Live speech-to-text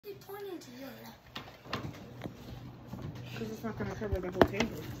Because it's not going to cover the whole table.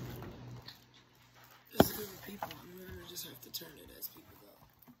 It's good for people. I'm going to just have to turn it as people go.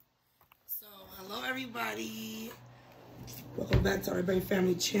 So, hello everybody. Welcome back to our Baby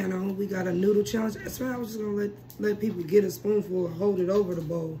Family channel. We got a noodle challenge. That's right. I was just going to let people get a spoonful and hold it over the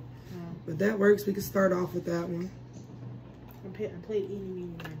bowl. But that works. We can start off with that one. I played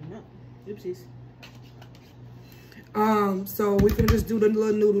eating up. Oopsies. So we can just do the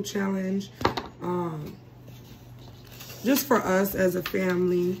little noodle challenge. Just for us as a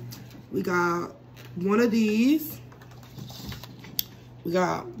family. We got one of these. We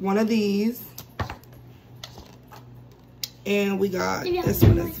got one of these. And we got this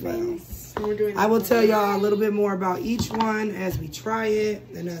one as well. I will tell y'all a little bit more about each one as we try it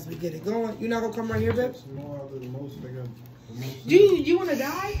and as we get it going. You're not gonna come right here, babe? You wanna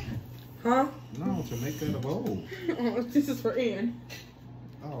die? Huh? No, to make that a bowl. Oh, this is for Ian.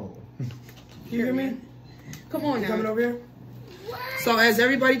 Oh. You hear me? Come on now. Coming over here? So as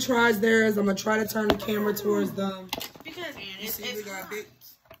everybody tries theirs, I'm gonna try to turn the camera towards them. Because You see we got big.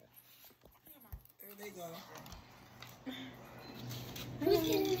 There they go. Who's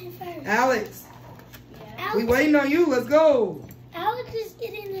getting it first? Alex, Alex, we waiting on you. Let's go. Alex is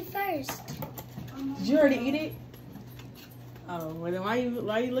getting it first. Did you already eat it? Oh, well then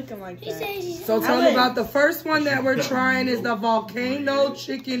why you looking like He that? says he's So tell them about the first one that we're trying is the volcano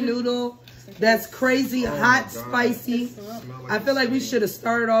chicken noodle. That's crazy, hot, spicy. I feel like we should have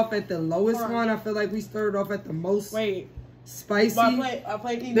started off at the lowest one. I feel like we started off at the most spicy. I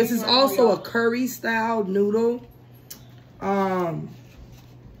played This is also a curry style noodle. I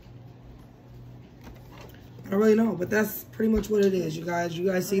don't really know, but that's pretty much what it is, you guys. You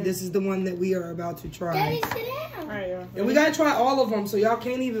guys see, this is the one that we are about to try. Daddy, sit down. All right, yeah. And we gotta try all of them, so y'all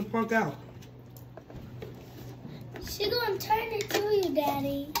can't even punk out. She's gonna turn it to you,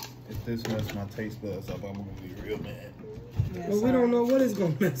 Daddy. If this messes my taste buds up, I'm gonna be real mad. Yeah, But we don't know what is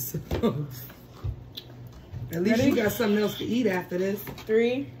gonna mess up. At least you got something else to eat after this.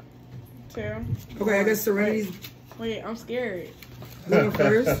 3, 2. Okay, I guess Serenity's Wait, I'm scared. going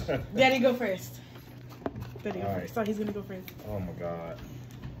first. Daddy, go first. Daddy, go All first. So he's gonna go first. Oh my God.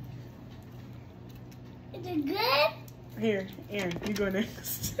 Is it good? Here, Aaron, you go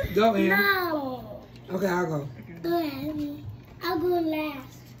next. Go, Aaron. No. Okay, I'll go. Go ahead. I'll go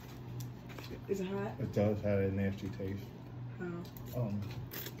last. Is it hot? It does have a nasty taste. Oh.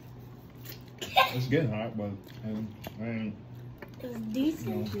 It's getting hot, but It's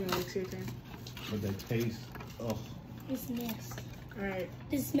decent. Yeah, it's your turn. but the taste, oh. It's nasty. All right.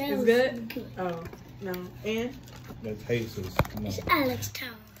 The smell It's is good? Oh, no. And? The taste is no. It's Alex's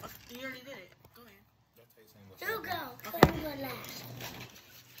turn. You already did it. Go ahead. That taste ain't You what- go. Okay. You go last.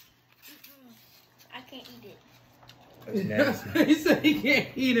 I can't eat it. It's nasty. He said he can't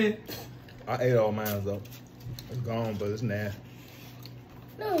eat it. I ate all mine though. It's gone, but it's nasty.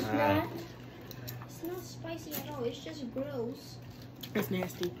 No, it's not. It's not spicy at all. It's just gross. That's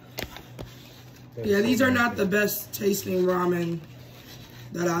nasty. Yeah, these are not the best tasting ramen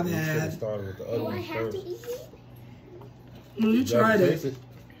that I've You should have had. started with the other Do I one have first. to eat it? Well, you tried taste it.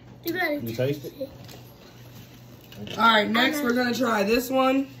 You gotta You taste it? All right, next we're gonna try this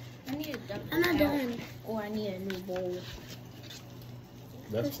one. I need a dump. I'm not done. Or I need a new bowl.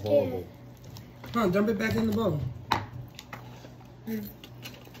 That's horrible. Huh, dump it back in the bowl. You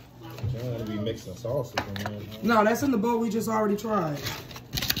gotta be mixing sauces in there. Huh? No, that's in the bowl we just already tried.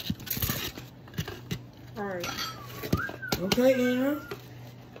 All right. Okay, Aaron.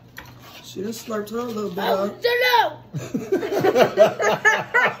 She just slurped her a little bit Oh, up. no!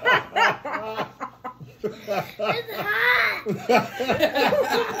 It's hot!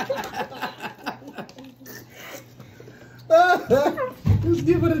 Just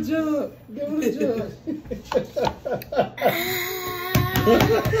give it a jug. Give it a jug.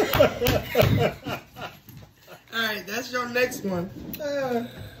 All right, that's your next one.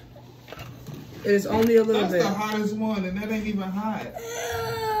 It's only a little bit. That's the hottest one, and that ain't even hot.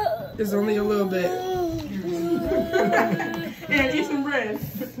 It's only a little bit. And eat some bread.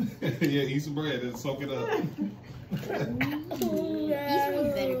 Yeah, eat some bread and soak it up. These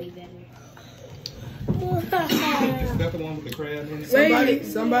ones better be better. Is that the one with the crab in it?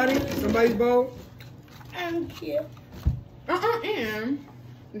 Somebody's bowl. Thank you. Aaron.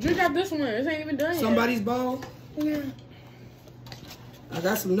 Drink out this one. This ain't even done yet. Somebody's bowl. Yeah. I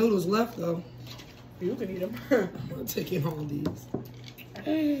got some noodles left though. You can eat them. I'm taking all these.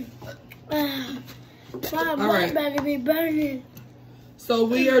 My right. butt better be burning. So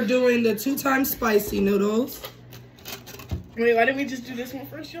we are doing the 2 times spicy noodles. Wait, why didn't we just do this one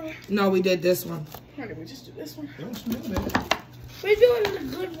first, y'all? No, we did this one. Why didn't we just do this one? Don't smell that. We're doing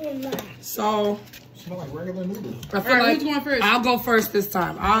the good one last. So Smell like regular noodles. I feel Alright, like who's going first? I'll go first this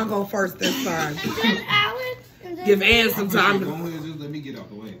time. I'll go first this time. And then Alex. And then Give Ann some Go time. ahead, just let me get out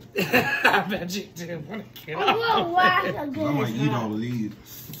the way. I bet you didn't want to get I'm out. going last I again. might eat all of these.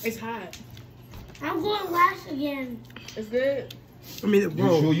 It's hot. I'm going last again. It's good. I mean, You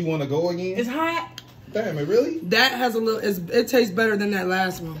bro, sure you want to go again? It's hot. Damn it, really? that has a little. It tastes better than that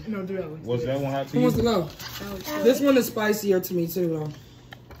last one. No, do that one. Was that one hot to Who you? wants to go? This one is spicier to me too, though.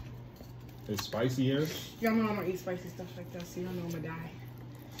 It's spicier. Y'all know I'm gonna eat spicy stuff like that, so y'all know I'm gonna die.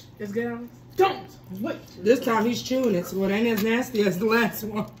 It's good, Alex? Don't! What? This time he's chewing it, so it ain't as nasty as the last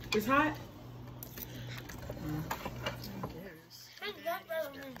one. It's hot?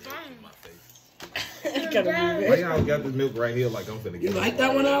 Why y'all got this milk right here like I'm finna get You it? like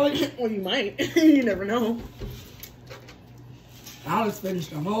that one, Alex? Well, you might. You never know. Alex finished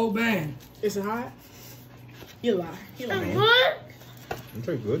the whole bag. Is it hot? You lie. You lie. What? It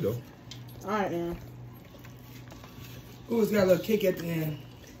tastes good though. Alright, now. Ooh, it's got a little kick at the end.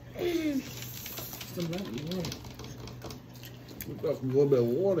 We got a little bit of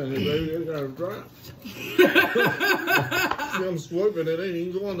water in it, baby. It's kind of dry. See, I'm slurping it. Ain't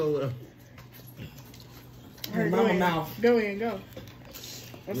even going nowhere. Alright, Mama go in. mouth. Go in, go.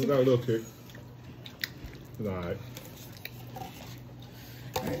 We got a little kick. It's alright.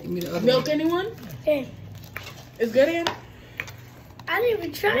 Alright, give me the other Milk, one. anyone? Hey, It's good, Ann? I didn't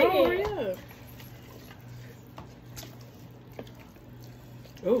even try Oh, it. yeah.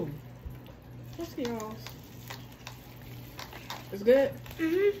 Oh. Let's see y'all. It's good?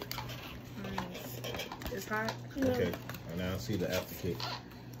 Mm-hmm. It's hot? Okay. And now I see the after kick.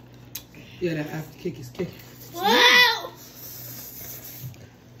 Yeah, that after kick is kicking. Wow!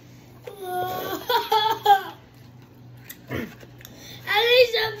 I need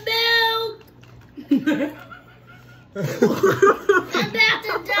some milk. I'm about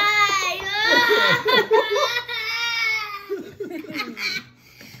to die.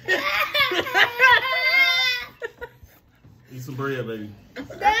 Eat some bread, baby. No, give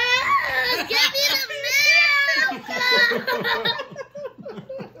me the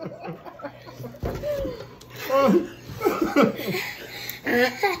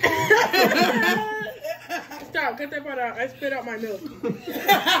Stop, cut that part out. I spit out my milk.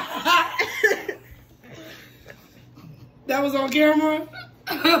 That was on camera?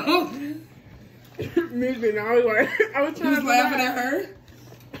 Maybe now I was He trying was to laughing at her?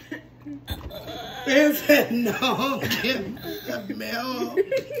 Ben said, no, give me the milk.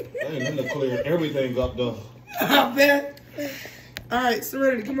 Dang, I'm gonna clear everything up though. I bet. All right,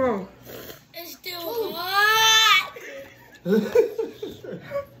 Serenity, come on. It's still hot. Man,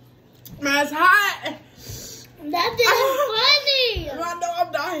 it's hot. That is funny. I know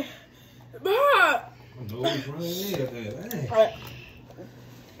I'm dying. But No, it's running in there. Alright.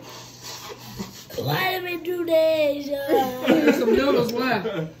 Why did we do this? There's some noodles left.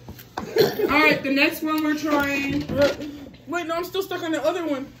 All right, the next one we're trying Wait, no, I'm still stuck on the other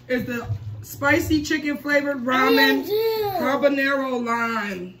one. is the spicy chicken flavored ramen habanero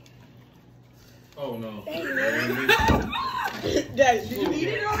lime. Oh no. Dad, did you eat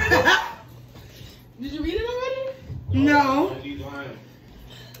it already? Did you eat it already? No. I need lime.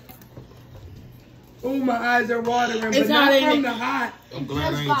 Oh, my eyes are watering, but It's not hot, ain't from it? the hot. I'm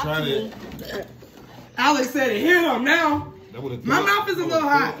glad I ain't tried it. Alex said it hit him now. That would've My killed- mouth is a that little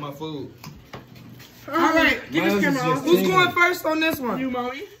would've hot. killed my food. All right, Give this Mine's camera is off. just who's tingling. going first on this one? You,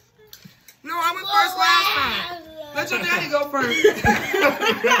 mommy. No, I went first last time. Let your daddy go first. I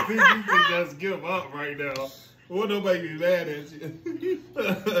think you can just give up right now. Won't nobody be mad at you.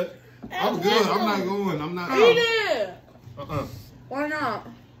 I'm good. I'm not going. I'm not. Eat it. Uh-uh. Why not?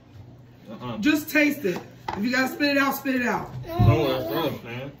 Uh-uh. Just taste it. If you gotta spit it out, spit it out. No, that's rough,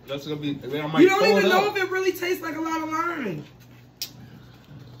 man. That's gonna be. I might You don't throw even it know up. if it really tastes like a lot of lime.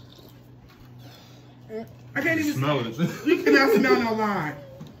 I can't even Smell it. You cannot smell no lime.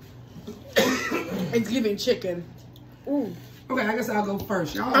 It's giving chicken. Ooh. Okay, I guess I'll go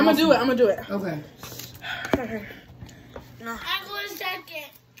first. Y'all I'm gonna do it. I'm gonna do it. Okay. I'm going second.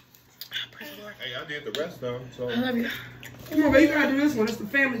 Hey, I did the rest though. So I love you. Come on, baby, you gotta do this one. It's the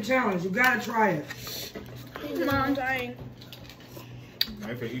family challenge. You gotta try it. Come on, I'm dying.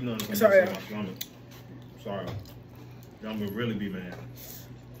 I ain't eat nothing from Sorry. my stomach. Sorry. Y'all gonna really be mad.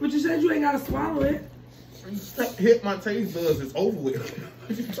 But you said you ain't gotta swallow it. Hit my taste buds. It's over with.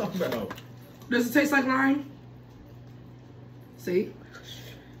 What you talking about? Does it taste like lime? See?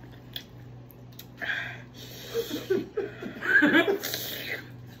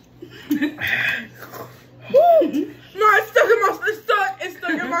 No, it's stuck in my. It's stuck. It's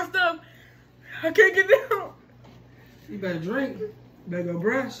stuck in my stuff. I can't get down. You better drink. Better go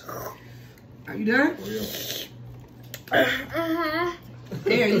brush. Are you done? Uh-huh.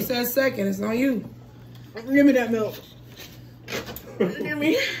 Yeah, you said second. It's on you. Give me that milk. Give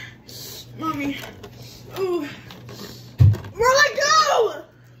me. Mommy. Ooh. Where'd I go?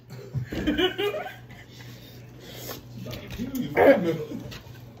 You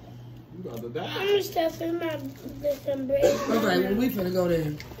about to die. I'm just stuffing my some bread. Okay, well, we finna go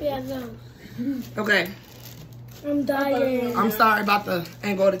there. Yeah, no. Okay. I'm dying. I'm sorry about the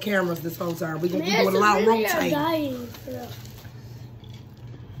angle of the cameras this whole time. We gonna be doing a lot of I'm rotating. dying.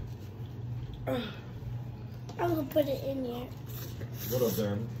 I'm gonna put it in there. What up,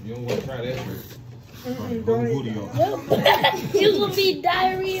 Danny? You don't want to try that shit? Don't You're gonna be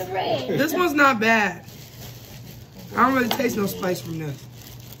diarrhea red. This one's not bad. I don't really taste no spice from this.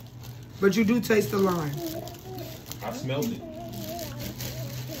 But you do taste the lime. I smelled it.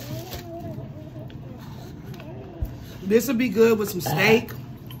 This would be good with some steak.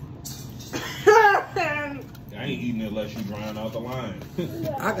 I ain't eating it unless you drown out the lime.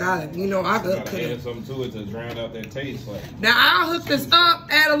 I got it. You know, I You could gotta add something to it to drown out that taste. Like, Now, I'll hook this up,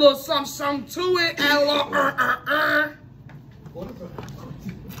 add a little something to it, add a little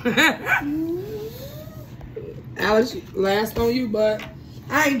Alex, last on you, but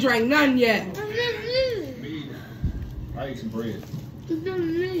I ain't drank none yet. me, I ate some bread.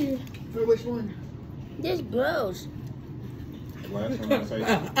 For which one? This gross. Last one I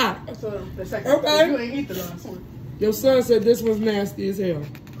say. So the second. Okay. You ain't eat the last one. Your son said this was nasty as hell.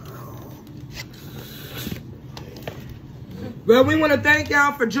 Well, we want to thank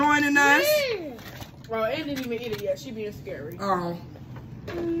y'all for joining us. Well, Ann didn't even eat it yet. She being scary. Oh,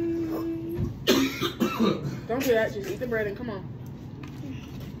 Don't do that. Just eat the bread and come on.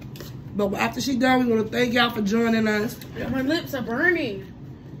 but after she done, we want to thank y'all for joining us. My lips are burning.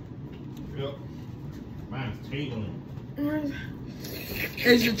 Yep. Mine's tingling.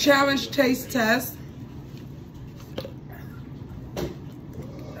 It's your challenge taste test.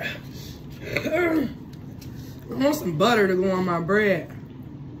 I want some butter to go on my bread.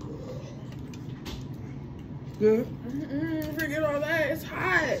 Good. Forget all that. It's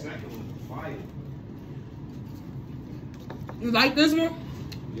hot. Fire. You like this one?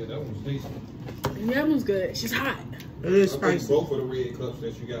 Yeah, that one's decent. Yeah, that one's good. She's hot. It is I think spicy. both of the red cups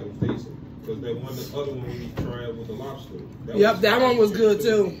that you got was decent. Because that one, the other one we tried with the lobster. Yep, that one was good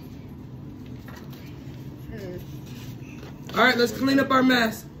too. All right, let's clean up our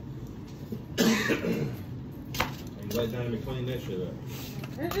mess. And let Diamond clean that shit up.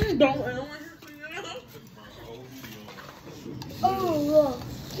 I don't want her to clean it up. Oh,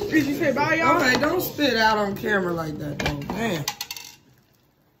 look. Did you say bye, y'all? Okay, don't spit out on camera like that, though. Man.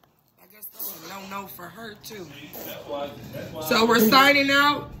 I guess that's a no-no for her, too. So we're signing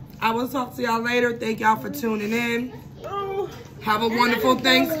out. I will talk to y'all later. Thank y'all for tuning in. Oh. Have a wonderful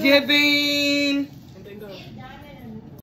Thanksgiving. Thank God.